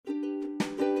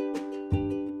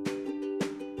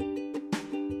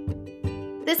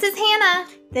This is Hannah.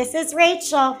 This is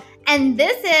Rachel. And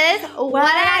this is What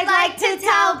I'd Like to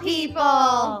Tell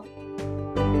People.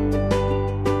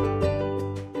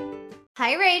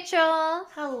 Hi, Rachel.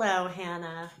 Hello,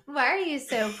 Hannah. Why are you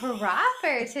so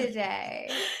proper today?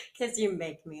 Because you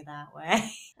make me that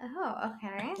way. Oh,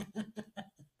 okay.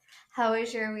 How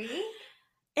was your week?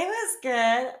 It was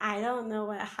good. I don't know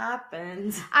what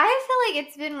happened. I feel like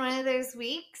it's been one of those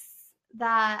weeks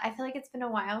that I feel like it's been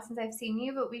a while since I've seen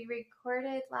you, but we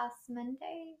recorded last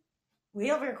Monday.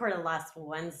 We recorded last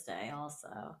Wednesday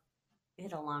also. We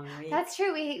had a long week. That's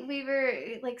true. We were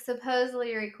like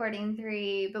supposedly recording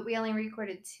 3, but we only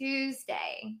recorded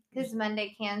Tuesday because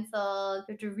Monday canceled.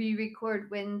 We have to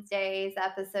re-record Wednesday's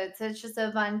episode, so it's just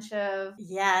a bunch of.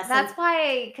 Yes. That's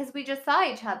why, because we just saw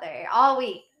each other all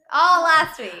week, all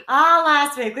last week. All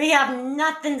last week. We have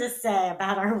nothing to say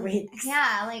about our weeks.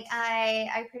 Yeah, like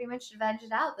I pretty much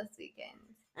vegged out this weekend.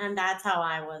 And that's how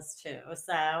I was too.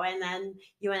 So, and then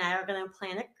you and I are going to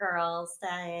plan a girls'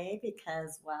 day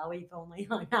because, well, we've only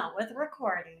hung out with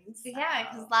recordings. So.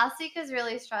 Yeah, because last week was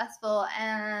really stressful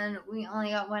and we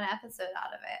only got one episode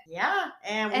out of it. Yeah.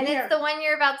 And it's the one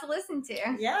you're about to listen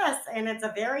to. Yes, and it's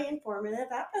a very informative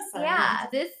episode. Yeah,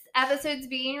 this episode's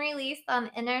being released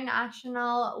on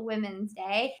International Women's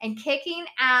Day and kicking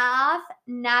off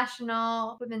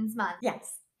National Women's Month.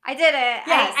 Yes. I did it.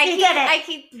 Yes, I did it. I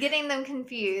keep getting them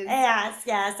confused.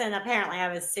 Yes. And apparently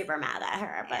I was super mad at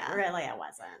her, but really I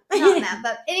wasn't. Not mad.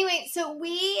 But anyway, so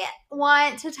we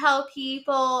want to tell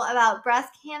people about breast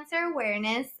cancer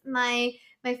awareness. My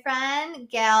friend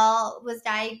Gail was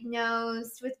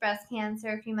diagnosed with breast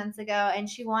cancer a few months ago, and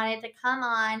she wanted to come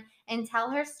on and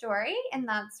tell her story, and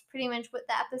that's pretty much what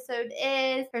the episode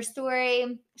is. Her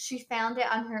story, she found it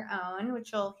on her own,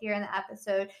 which you'll hear in the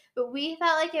episode, but we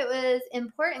felt like it was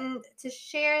important to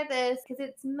share this because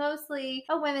it's mostly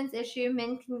a women's issue.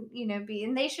 Men can, be,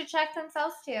 and they should check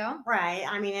themselves too. Right.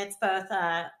 I mean, it's both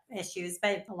issues,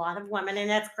 but a lot of women, and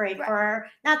it's great for,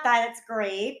 not that it's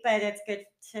great, but it's good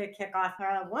to kick off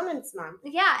our Women's Month.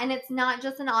 Yeah, and it's not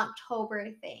just an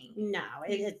October thing. No,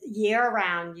 it's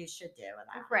year-round you should do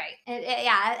that. Right.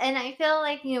 Yeah, and I feel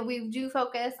like, we do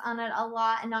focus on it a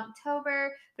lot in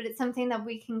October, but it's something that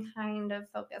we can kind of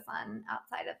focus on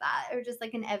outside of that, or just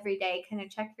like an everyday kind of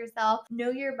check yourself, know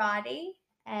your body,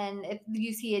 and if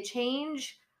you see a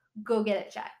change, go get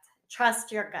it checked.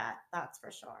 Trust your gut, that's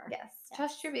for sure. Yes.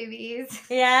 Trust your boobies.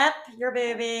 Yep, your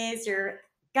boobies, your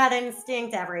gut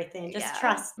instinct, everything. Just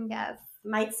trust. Yes.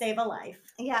 Might save a life.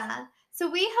 Yeah. So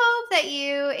we hope that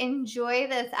you enjoy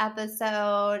this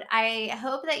episode. I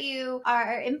hope that you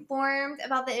are informed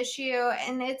about the issue,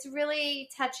 and it's really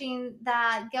touching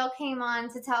that Gail came on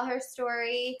to tell her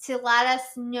story, to let us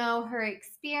know her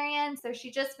experience. So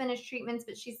she just finished treatments,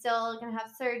 but she's still going to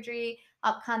have surgery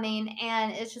upcoming,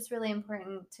 and it's just really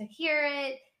important to hear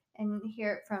it and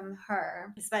hear it from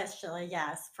her. Especially,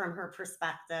 yes, from her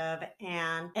perspective.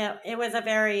 And it was a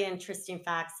very interesting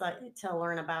fact to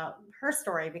learn about her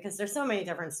story, because there's so many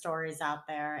different stories out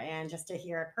there. And just to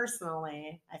hear it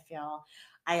personally, I feel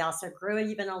I also grew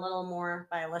even a little more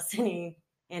by listening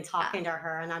and talking to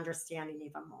her and understanding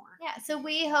even more. Yeah, so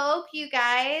we hope you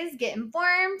guys get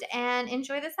informed and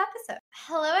enjoy this episode.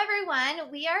 Hello, everyone.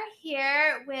 We are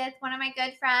here with one of my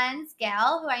good friends,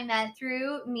 Gail, who I met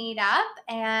through Meetup,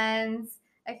 and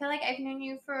I feel like I've known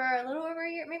you for a little over a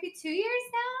year, maybe 2 years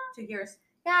now? 2 years.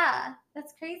 Yeah,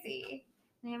 that's crazy.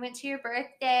 And I went to your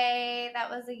birthday. That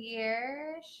was a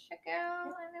year ago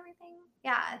and everything.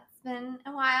 Yeah, it's been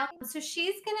a while. So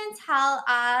she's going to tell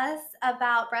us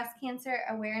about breast cancer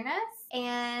awareness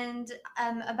and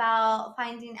about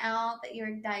finding out that you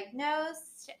were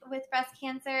diagnosed with breast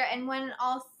cancer. And one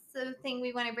also thing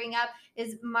we want to bring up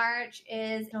is March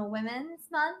is Women's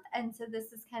Month. And so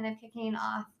this is kind of kicking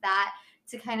off that,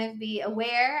 to kind of be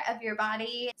aware of your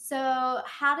body. So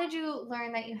how did you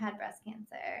learn that you had breast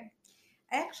cancer?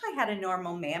 I actually had a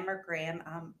normal mammogram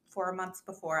 4 months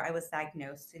before I was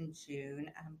diagnosed in June.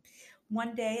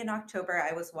 One day in October,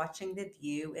 I was watching The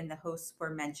View, and the hosts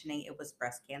were mentioning it was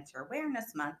Breast Cancer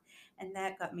Awareness Month, and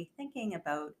that got me thinking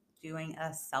about doing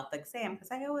a self-exam,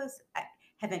 because I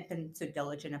haven't been so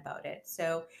diligent about it.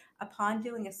 So upon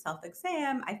doing a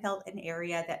self-exam, I felt an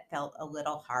area that felt a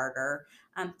little harder.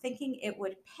 Thinking it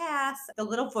would pass, the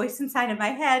little voice inside of my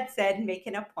head said, make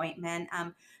an appointment.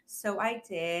 So I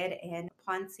did, and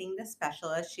upon seeing the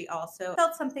specialist, she also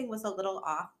felt something was a little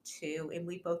off too, and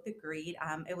we both agreed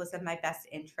it was in my best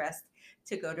interest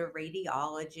to go to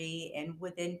radiology. And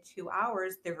within 2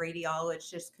 hours, the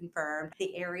radiologist confirmed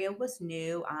the area was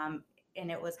new,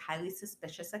 and it was highly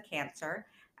suspicious of cancer.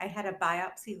 I had a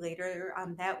biopsy later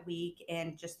that week,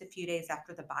 and just a few days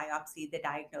after the biopsy, the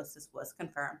diagnosis was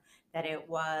confirmed that it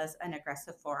was an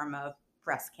aggressive form of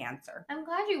breast cancer. I'm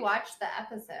glad you watched the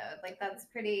episode. Like that's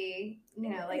pretty,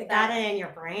 like You that. got it in your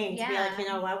brain to be like, you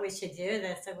Yeah. know what, we should do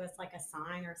this. It was like a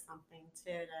sign or something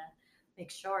too to make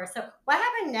sure. So what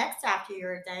happened next after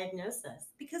your diagnosis?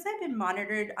 Because I've been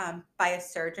monitored by a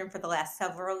surgeon for the last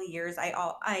several years,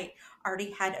 I already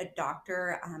had a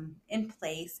doctor in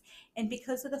place. And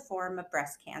because of the form of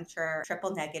breast cancer,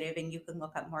 triple negative, and you can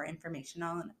look up more information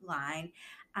online,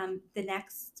 the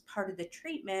next part of the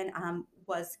treatment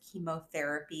was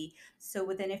chemotherapy. So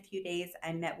within a few days,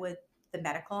 I met with the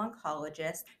medical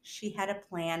oncologist. She had a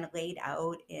plan laid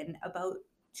out, in about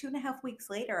 2.5 weeks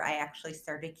later, I actually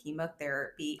started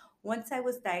chemotherapy. Once I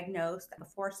was diagnosed,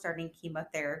 before starting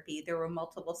chemotherapy, there were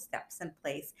multiple steps in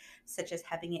place, such as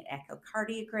having an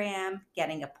echocardiogram,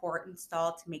 getting a port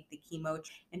installed to make the chemo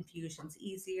infusions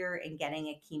easier, and getting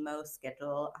a chemo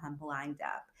schedule lined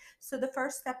up. So the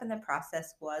first step in the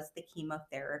process was the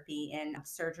chemotherapy, and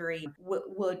surgery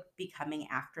would be coming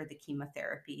after the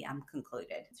chemotherapy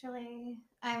concluded. It's really,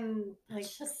 I'm like,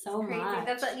 It's just it's so crazy. much.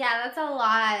 That's that's a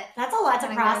lot. That's a lot to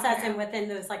kinda go process, through. and within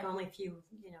those like only few,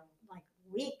 like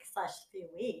week/few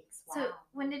weeks. Wow. So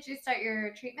when did you start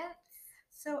your treatment?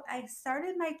 So I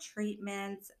started my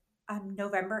treatments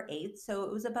November 8th. So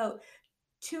it was about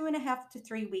 2.5 to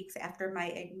 3 weeks after my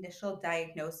initial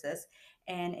diagnosis.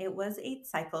 And it was 8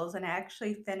 cycles. And I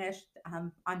actually finished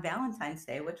on Valentine's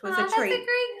Day, which was Oh, a that's a treat. great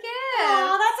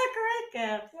Oh, gift. that's a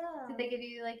great gift. Yeah. Did they give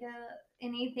you like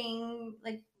anything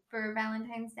like for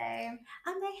Valentine's Day?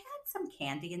 They had some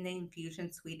candy in the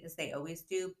infusion suite, as they always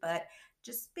do, but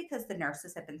just because the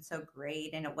nurses have been so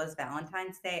great and it was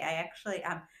Valentine's Day, I actually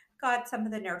got some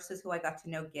of the nurses who I got to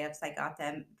know gifts. I got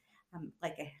them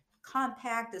like a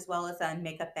compact as well as a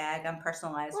makeup bag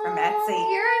personalized from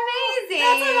Etsy. You're amazing.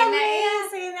 That's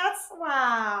amazing. That's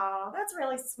wow. That's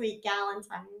really sweet.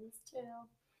 Galentine's too.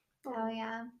 Oh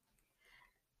yeah.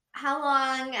 How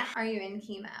long are you in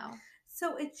chemo?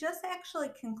 So it just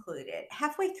actually concluded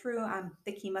halfway through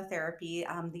the chemotherapy.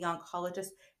 The oncologist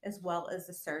as well as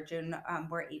the surgeon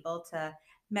were able to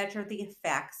measure the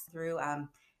effects through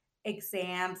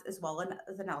exams as well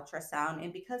as an ultrasound.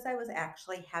 And because I was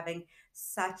actually having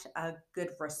such a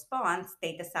good response,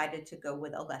 they decided to go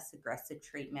with a less aggressive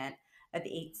treatment of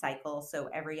 8 cycles. So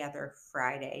every other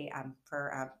Friday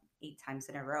for 8 times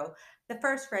in a row. The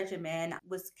first regimen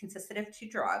was consisted of 2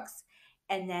 drugs.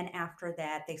 And then after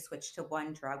that, they switched to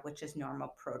 1 drug, which is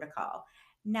normal protocol.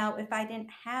 Now, if I didn't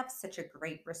have such a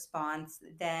great response,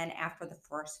 then after the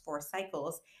first 4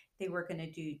 cycles, they were going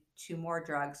to do 2 more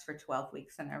drugs for 12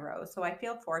 weeks in a row. So I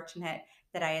feel fortunate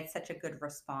that I had such a good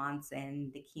response,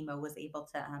 and the chemo was able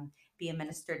to be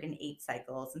administered in 8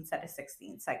 cycles instead of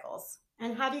 16 cycles.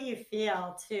 And how do you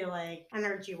feel too, like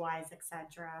energy wise,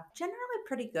 etc.? Generally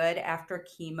pretty good after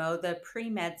chemo. The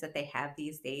pre-meds that they have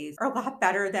these days are a lot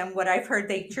better than what I've heard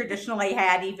they traditionally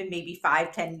had even maybe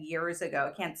 5, 10 years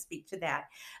ago. I can't speak to that.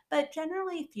 But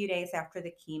generally a few days after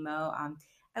the chemo,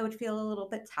 I would feel a little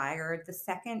bit tired. The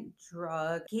second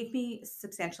drug gave me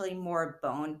substantially more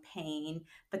bone pain,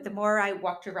 but the more I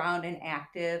walked around and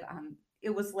active,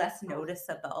 it was less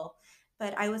noticeable.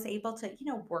 But I was able to,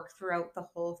 work throughout the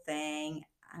whole thing.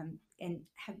 And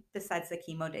have, besides the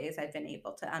chemo days, I've been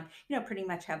able to, pretty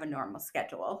much have a normal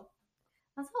schedule.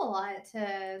 That's a lot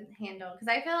to handle because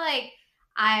I feel like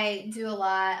I do a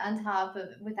lot on top of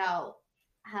without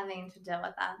having to deal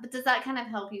with that. But does that kind of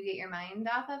help you get your mind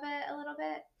off of it a little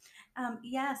bit?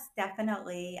 Yes,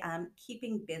 definitely.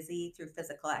 Keeping busy through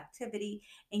physical activity,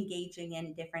 engaging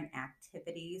in different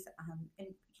activities,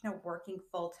 and working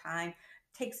full time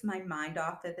takes my mind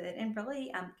off of it and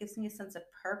really gives me a sense of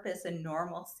purpose and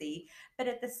normalcy. But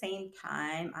at the same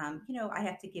time, I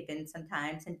have to give in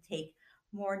sometimes and take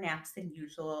more naps than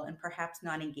usual, and perhaps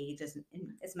not engage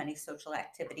in as many social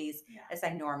activities Yeah. as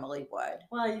I normally would.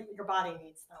 Well, your body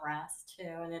needs the rest too,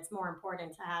 and it's more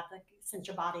important to have, like, since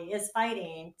your body is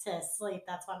fighting, to sleep.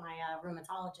 That's what my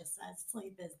rheumatologist says.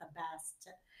 Sleep is the best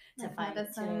to Like fight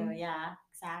medicine. too. Yeah,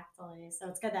 exactly. So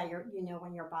it's good that you know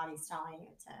when your body's telling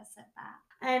you to sit back.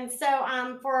 And so,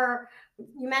 for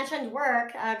you mentioned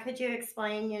work, could you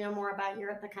explain, more about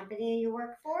the company you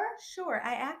work for? Sure.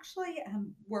 I actually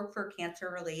work for a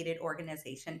cancer-related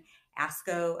organization,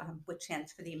 ASCO, which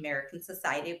stands for the American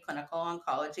Society of Clinical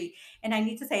Oncology. And I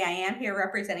need to say, I am here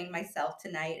representing myself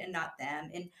tonight and not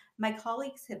them. And my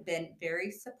colleagues have been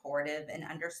very supportive and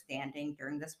understanding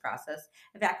during this process.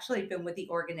 I've actually been with the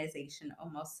organization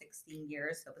almost 16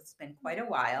 years, so it's been quite a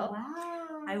while.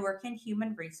 Wow. I work in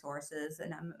human resources, and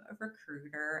and I'm a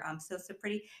recruiter. So it's a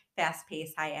pretty fast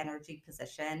paced, high energy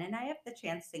position. And I have the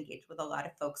chance to engage with a lot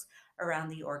of folks around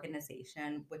the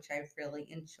organization, which I really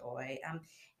enjoy.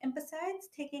 And besides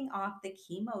taking off the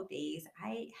chemo days,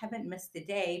 I haven't missed a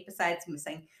day besides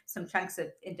missing some chunks of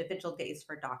individual days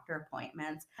for doctor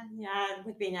appointments. Yeah, it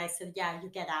would be nice to, yeah, you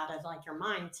get out of like your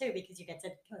mind too, because you get to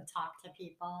go talk to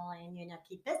people and,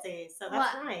 keep busy. So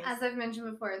that's Well, nice. as I've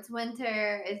mentioned before, it's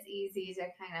winter. It's easy to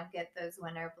kind of get those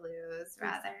winter blues,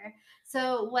 rather.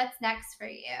 So, what's next for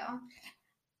you?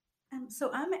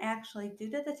 So I'm actually, due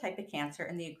to the type of cancer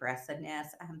and the aggressiveness,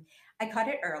 I caught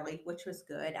it early, which was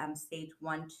good. Stage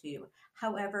one, two.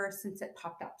 However, since it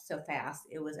popped up so fast,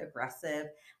 it was aggressive,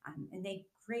 and they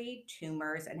grade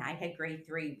tumors, and I had grade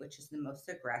three, which is the most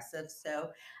aggressive. So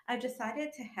I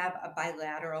decided to have a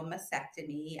bilateral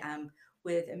mastectomy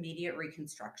with immediate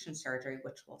reconstruction surgery,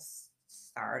 which will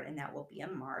start, and that will be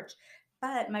in March.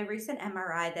 But my recent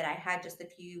MRI that I had just a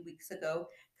few weeks ago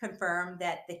confirmed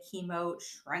that the chemo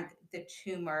shrank the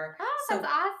tumor. Oh, So, that's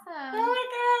awesome. Oh my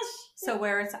gosh. so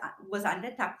where it was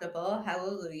undetectable,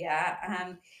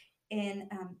 hallelujah. And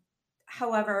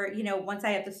however, once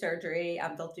I have the surgery,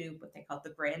 they'll do what they call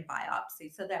the grand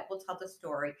biopsy. So that will tell the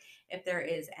story if there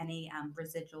is any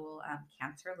residual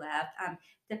cancer left.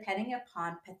 Depending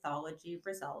upon pathology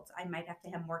results, I might have to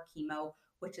have more chemo,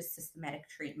 which is systematic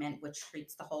treatment, which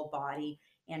treats the whole body,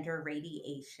 and or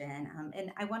radiation.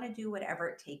 And I want to do whatever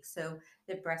it takes so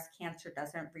the breast cancer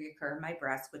doesn't reoccur in my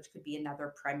breast, which could be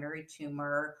another primary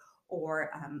tumor or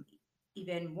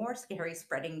even more scary,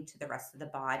 spreading to the rest of the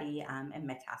body and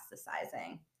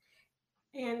metastasizing.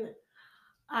 And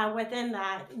within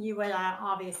that, you would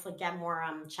obviously get more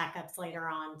checkups later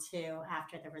on too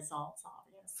after the results.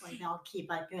 Obviously, they'll keep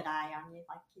a good eye on you,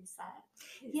 like you said.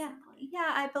 Yeah, Basically.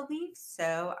 yeah, I believe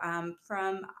so.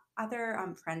 From other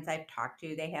friends I've talked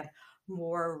to, they have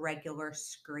more regular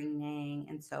screening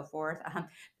and so forth.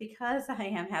 Because I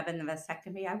am having the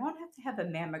mastectomy, I won't have to have a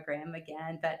mammogram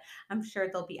again, but I'm sure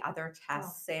there'll be other Oh,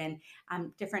 tests and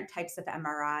different types of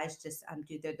MRIs just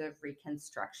due to the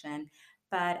reconstruction.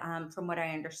 But from what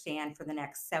I understand, for the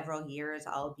next several years,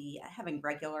 I'll be having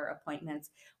regular appointments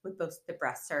with both the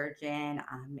breast surgeon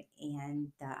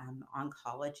and the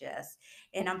oncologist.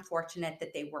 And I'm fortunate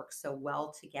that they work so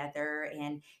well together.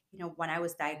 And when I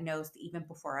was diagnosed, even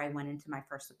before I went into my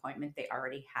first appointment, they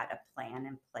already had a plan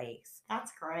in place.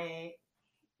 that's great.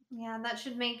 Yeah, that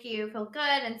should make you feel good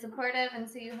and supportive, and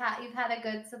so you've had a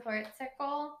good support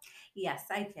circle. Yes,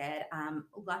 I did.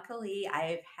 Luckily,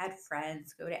 I've had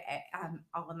friends go to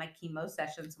all of my chemo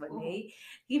sessions with Oh, me.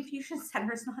 The infusion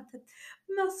center is not the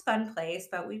most fun place,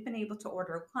 but we've been able to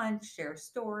order lunch, share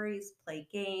stories, play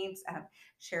games,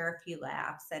 share a few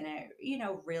laughs, and it,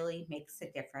 really makes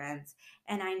a difference.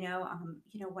 And I know,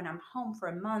 when I'm home for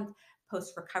a month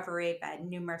post recovery, I've had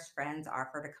numerous friends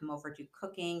offer to come over do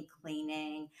cooking,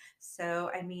 cleaning.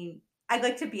 So, I mean, I'd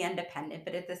like to be independent,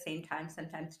 but at the same time,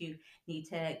 sometimes you need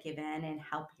to give in and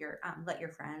help your let your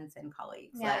friends and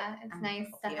colleagues Yeah, it's nice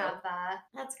help to you. have that.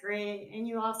 that's great. And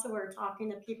you also were talking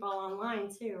to people online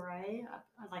too, right?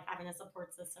 Like having a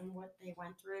support system, what they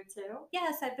went through too.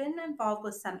 Yes, I've been involved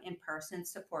with some in-person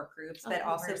support groups, Oh, but in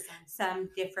also person. some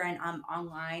different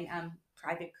online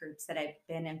private groups that I've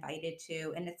been invited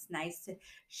to. And it's nice to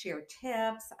share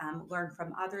tips, learn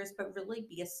from others, but really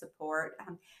be a support.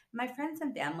 My friends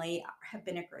and family have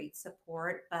been a great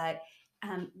support, but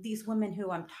these women who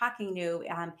I'm talking to,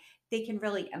 they can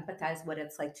really empathize what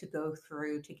it's like to go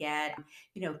through to get,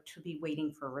 to be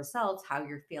waiting for results, how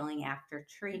you're feeling after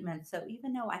treatment. So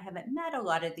even though I haven't met a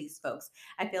lot of these folks,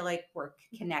 I feel like we're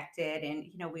connected and,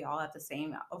 we all have the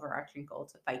same overarching goal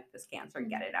to fight this cancer and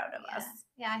get it out of us.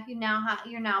 Yeah,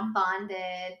 you're now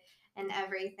bonded and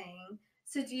everything.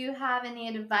 So, do you have any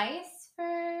advice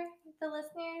for the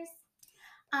listeners?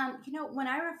 When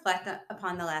I reflect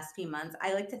upon the last few months,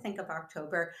 I like to think of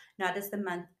October not as the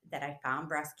month that I found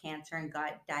breast cancer and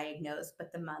got diagnosed,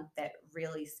 but the month that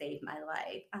really saved my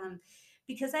life.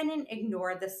 Because I didn't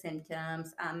ignore the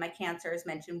symptoms. My cancer, as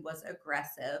mentioned, was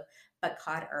aggressive, but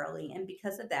caught early. And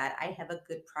because of that, I have a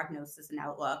good prognosis and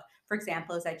outlook. For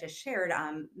example, as I just shared,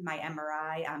 my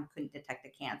MRI couldn't detect a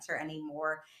cancer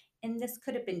anymore. And this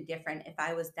could have been different if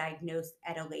I was diagnosed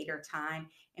at a later time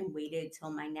and waited till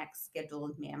my next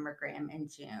scheduled mammogram in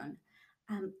June.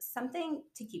 Something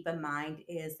to keep in mind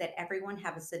is that everyone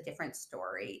has a different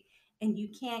story, and you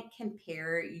can't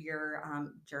compare your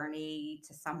journey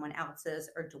to someone else's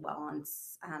or dwell on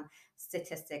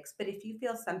statistics. But if you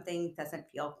feel something doesn't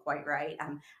feel quite right,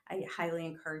 I highly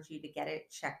encourage you to get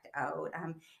it checked out.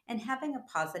 And having a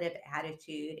positive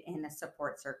attitude in a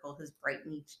support circle who's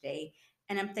brighten each day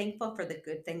And I'm thankful for the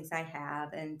good things I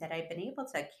have and that I've been able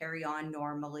to carry on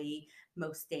normally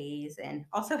most days and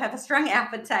also have a strong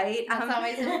appetite. That's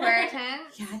always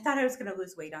important. Yeah, I thought I was going to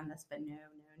lose weight on this, but no.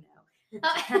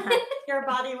 Your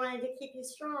body wanted to keep you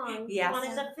strong. Yes. You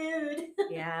wanted the food.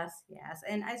 Yes.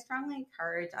 And I strongly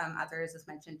encourage others, as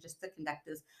mentioned, just to conduct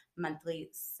those monthly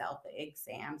self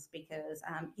exams because,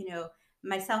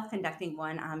 myself conducting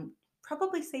one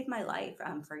probably saved my life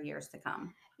for years to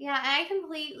come. Yeah, I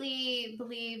completely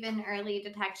believe in early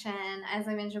detection. As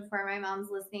I mentioned before, my mom's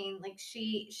listening. Like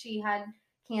she had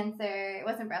cancer. It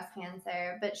wasn't breast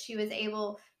cancer, but she was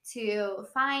able to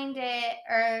find it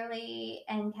early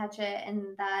and catch it,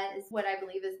 and that is what I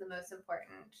believe is the most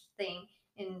important thing.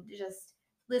 And just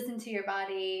listen to your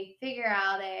body, figure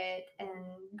out it, and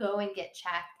go and get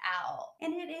checked out.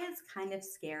 And it is kind of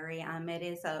scary. It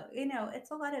is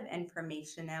it's a lot of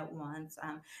information at once.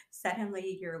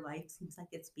 Suddenly your life seems like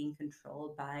it's being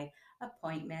controlled by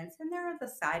appointments, and there are the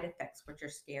side effects which are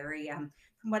scary.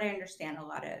 From what I understand, a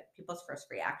lot of people's first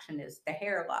reaction is the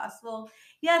hair loss. Well,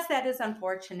 yes, that is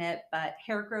unfortunate, but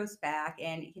hair grows back,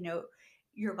 and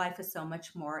your life is so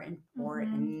much more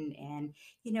important. And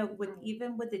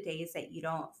with the days that you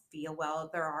don't feel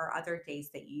well, there are other days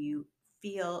that you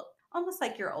feel almost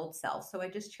like your old self. So I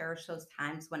just cherish those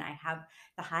times when I have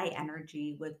the high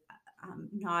energy with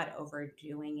not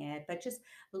overdoing it, but just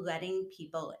letting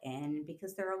people in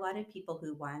because there are a lot of people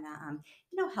who want to,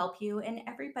 help you. And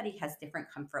everybody has different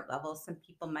comfort levels. Some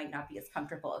people might not be as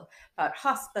comfortable about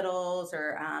hospitals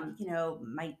or,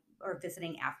 might or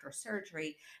visiting after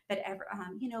surgery, but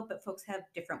folks have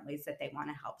different ways that they want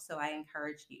to help. So I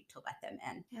encourage you to let them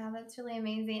in. Yeah, that's really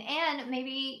amazing. And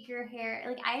maybe your hair,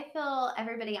 like I feel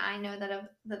everybody I know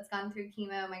that's gone through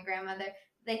chemo, my grandmother,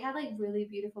 they had like really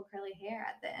beautiful curly hair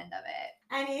at the end of it.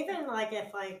 And even like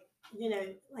if like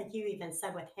you even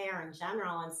said with hair in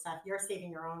general and stuff, you're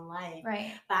saving your own life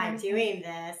by doing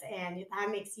this, and that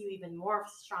makes you even more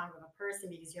strong of a person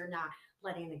because you're not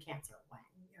letting the cancer win.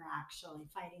 You're actually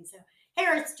fighting. So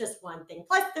hair is just one thing.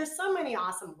 Plus, there's so many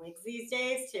awesome wigs these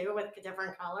days too with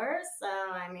different colors. So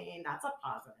I mean, that's a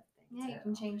positive thing. Yeah, too. You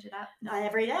can change it up.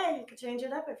 Every day. You could change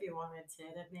it up if you wanted to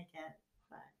make it.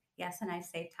 But yes, and I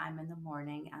save time in the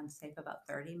morning. Save about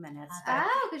 30 minutes.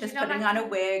 Just putting on a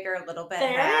wig or a little bit.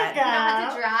 There you go. You don't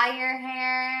have to dry your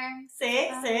hair. See,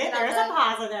 there's a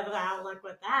positive outlook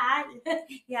with that.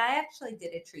 Yeah, I actually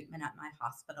did a treatment at my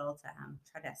hospital to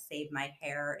try to save my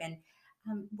hair. And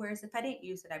whereas if I didn't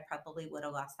use it, I probably would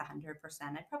have lost 100%.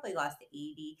 I probably lost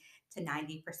 80 to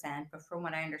 90%. But from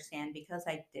what I understand, because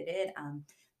I did it,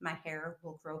 my hair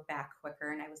will grow back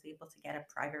quicker, and I was able to get a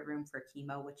private room for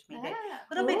chemo, which made it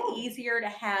a little bit easier to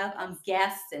have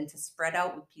guests and to spread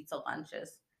out with pizza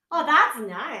lunches. Oh, that's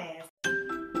nice.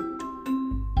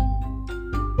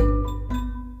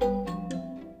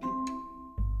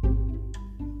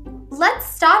 Let's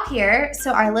stop here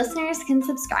so our listeners can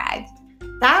subscribe.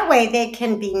 That way they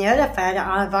can be notified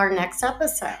of our next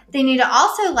episode. They need to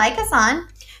also like us on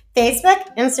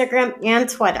Facebook, Instagram, and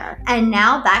Twitter. And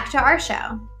now back to our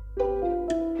show.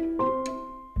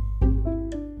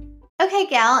 Okay,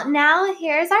 Gail, now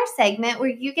here's our segment where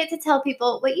you get to tell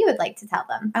people what you would like to tell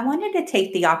them. I wanted to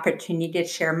take the opportunity to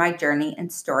share my journey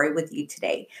and story with you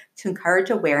today to encourage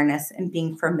awareness and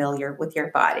being familiar with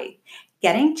your body.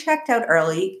 Getting checked out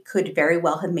early could very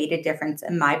well have made a difference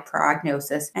in my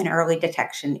prognosis, and early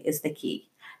detection is the key.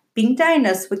 Being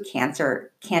diagnosed with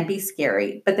cancer can be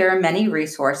scary, but there are many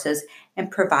resources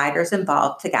and providers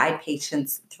involved to guide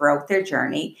patients throughout their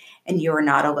journey, and you are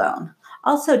not alone.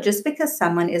 Also, just because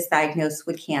someone is diagnosed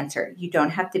with cancer, you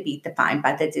don't have to be defined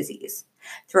by the disease.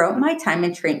 Throughout my time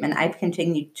in treatment, I've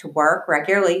continued to work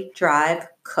regularly, drive,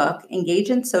 cook, engage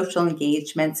in social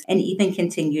engagements, and even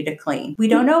continue to clean. We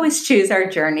don't always choose our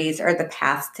journeys or the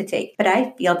paths to take, but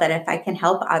I feel that if I can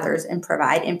help others and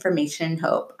provide information and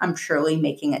hope, I'm surely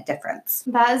making a difference.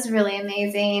 That is really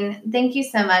amazing. Thank you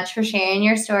so much for sharing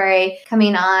your story,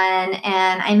 coming on,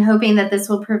 and I'm hoping that this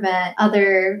will prevent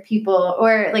other people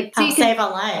or save a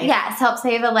life. Yes, help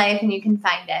save a life, and you can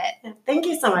find it. Thank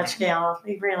you so much, Gail.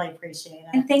 We really appreciate it.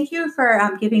 And thank you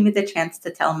for giving me the chance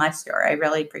to tell my story. I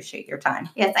really appreciate your time.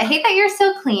 Yes, I hate that you're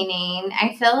still cleaning.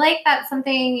 I feel like that's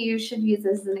something you should use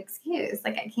as an excuse.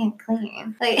 Like, I can't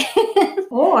clean.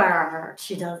 Or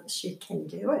she can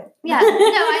do it. Yeah. No,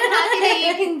 I'm happy that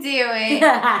you can do it.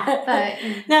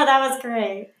 But no, that was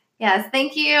great. Yes,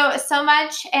 thank you so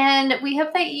much. And we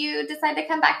hope that you decide to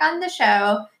come back on the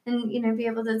show and, be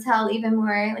able to tell even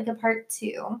more, like a part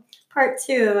 2. part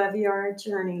 2 of your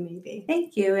journey, maybe.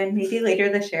 Thank you. And maybe later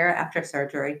this year after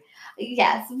surgery.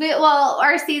 Yes. Well,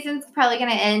 our season's probably going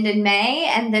to end in May,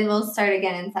 and then we'll start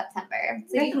again in September.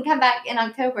 So you can come back in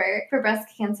October for Breast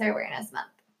Cancer Awareness Month.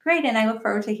 Great. And I look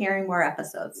forward to hearing more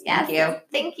episodes. Yes. Thank you.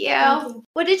 Thank you. Thank you.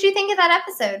 What did you think of that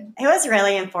episode? It was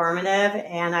really informative,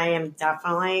 and I am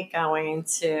definitely going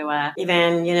to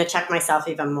even, check myself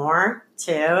even more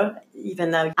too.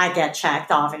 Even though I get checked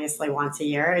obviously once a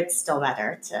year, it's still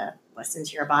better to listen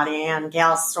to your body. And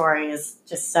Gail's story is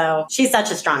just she's such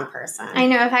a strong person. I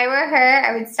know if I were her,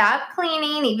 I would stop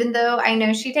cleaning, even though I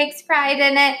know she takes pride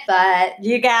in it, but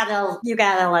You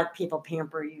gotta let people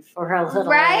pamper you for a little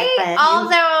right? bit.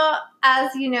 Although,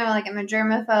 as you know, like I'm a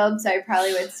germaphobe, so I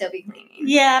probably would still be cleaning.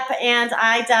 Yep, and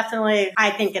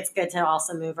I think it's good to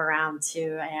also move around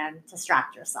too and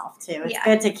distract yourself too. It's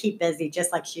good to keep busy,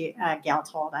 just like Gail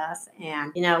told us,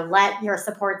 and let your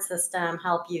support system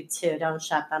help you too. Don't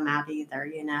shut them out either.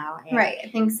 And Right. I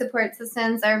think support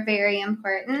systems are very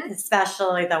important.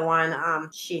 especially the one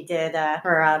she did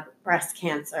for breast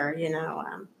cancer.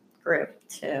 Group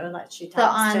too that she The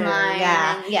talks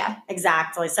online, to. yeah.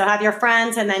 Exactly. So have your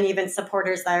friends and then even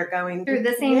supporters that are going Through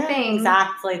the same thing.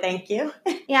 Exactly. Thank you.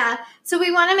 Yeah. So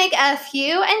we want to make a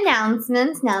few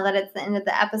announcements now that it's the end of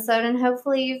the episode, and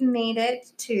hopefully you've made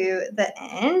it to the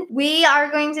end. We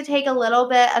are going to take a little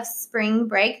bit of spring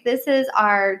break. This is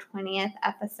our 20th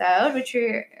episode, which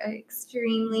we're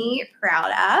extremely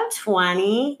proud of.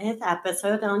 20th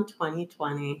episode on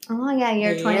 2020. Oh, yeah,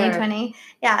 year The 2020.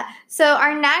 Yeah. So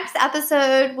our next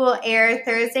episode will air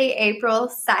Thursday, April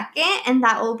 2nd, and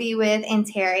that will be with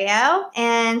Ontario.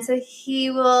 And so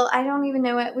I don't even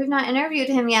know we've not interviewed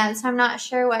him yet, so I'm not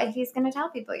sure what he's going to tell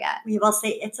people yet. We will say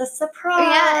it's a surprise.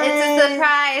 Yeah, it's a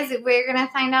surprise. We're going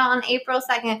to find out on April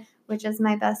 2nd, which is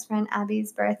my best friend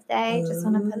Abby's birthday. Just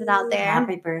want to put it out there.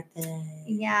 Happy birthday.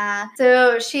 Yeah.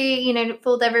 So she,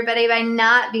 fooled everybody by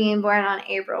not being born on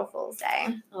April Fool's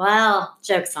Day. Well,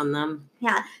 joke's on them.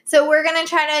 Yeah. So we're going to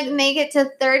try to make it to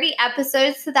 30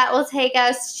 episodes. So that will take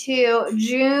us to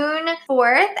June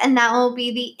 4th, and that will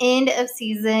be the end of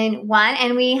season 1.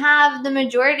 And we have the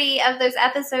majority of those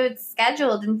episodes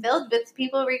scheduled and filled with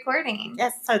people recording.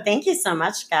 Yes. So thank you so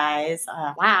much, guys.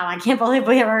 Wow. I can't believe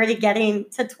we are already getting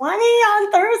to 20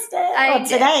 on Thursday.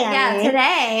 Today.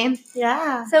 Today.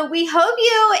 Yeah. So we hope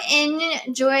you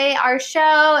enjoy our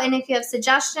show. And if you have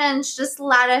suggestions, just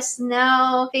let us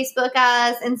know. Facebook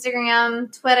us, Instagram,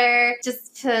 Twitter,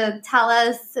 just to tell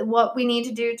us what we need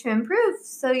to do to improve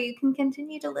so you can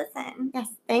continue to listen. Yes.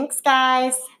 Thanks,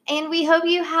 guys. And we hope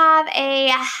you have a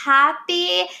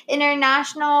happy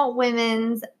International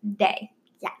Women's Day.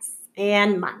 Yes.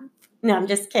 And month. No, I'm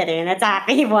just kidding. It's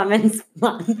Happy Women's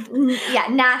Month. Yeah,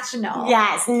 national.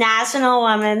 Yes, National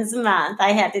Women's Month.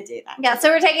 I had to do that. Yeah, so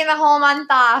we're taking the whole month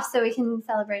off so we can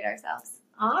celebrate ourselves.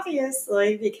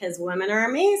 Obviously, because women are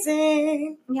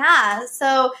amazing. Yeah,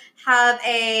 so have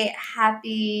a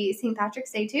happy St. Patrick's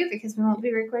Day too, because we won't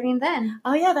be recording then.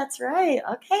 Oh, yeah, that's right.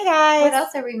 Okay, guys. What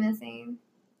else are we missing?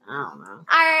 I don't know. All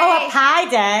right. Oh, a Pie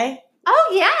Day. Oh,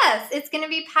 yes. It's going to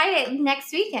be Pie Day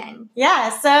next weekend. Yeah,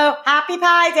 so happy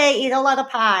Pie Day. Eat a lot of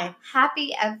pie.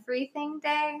 Happy Everything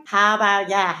Day. How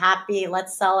about, happy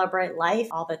let's celebrate life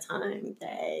all the time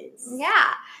days.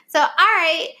 Yeah. So, all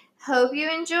right. Hope you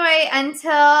enjoy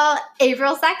until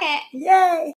April 2nd.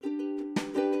 Yay.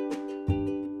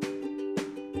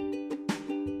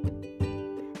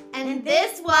 And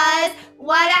this was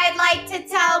What I'd Like to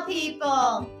Tell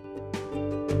People.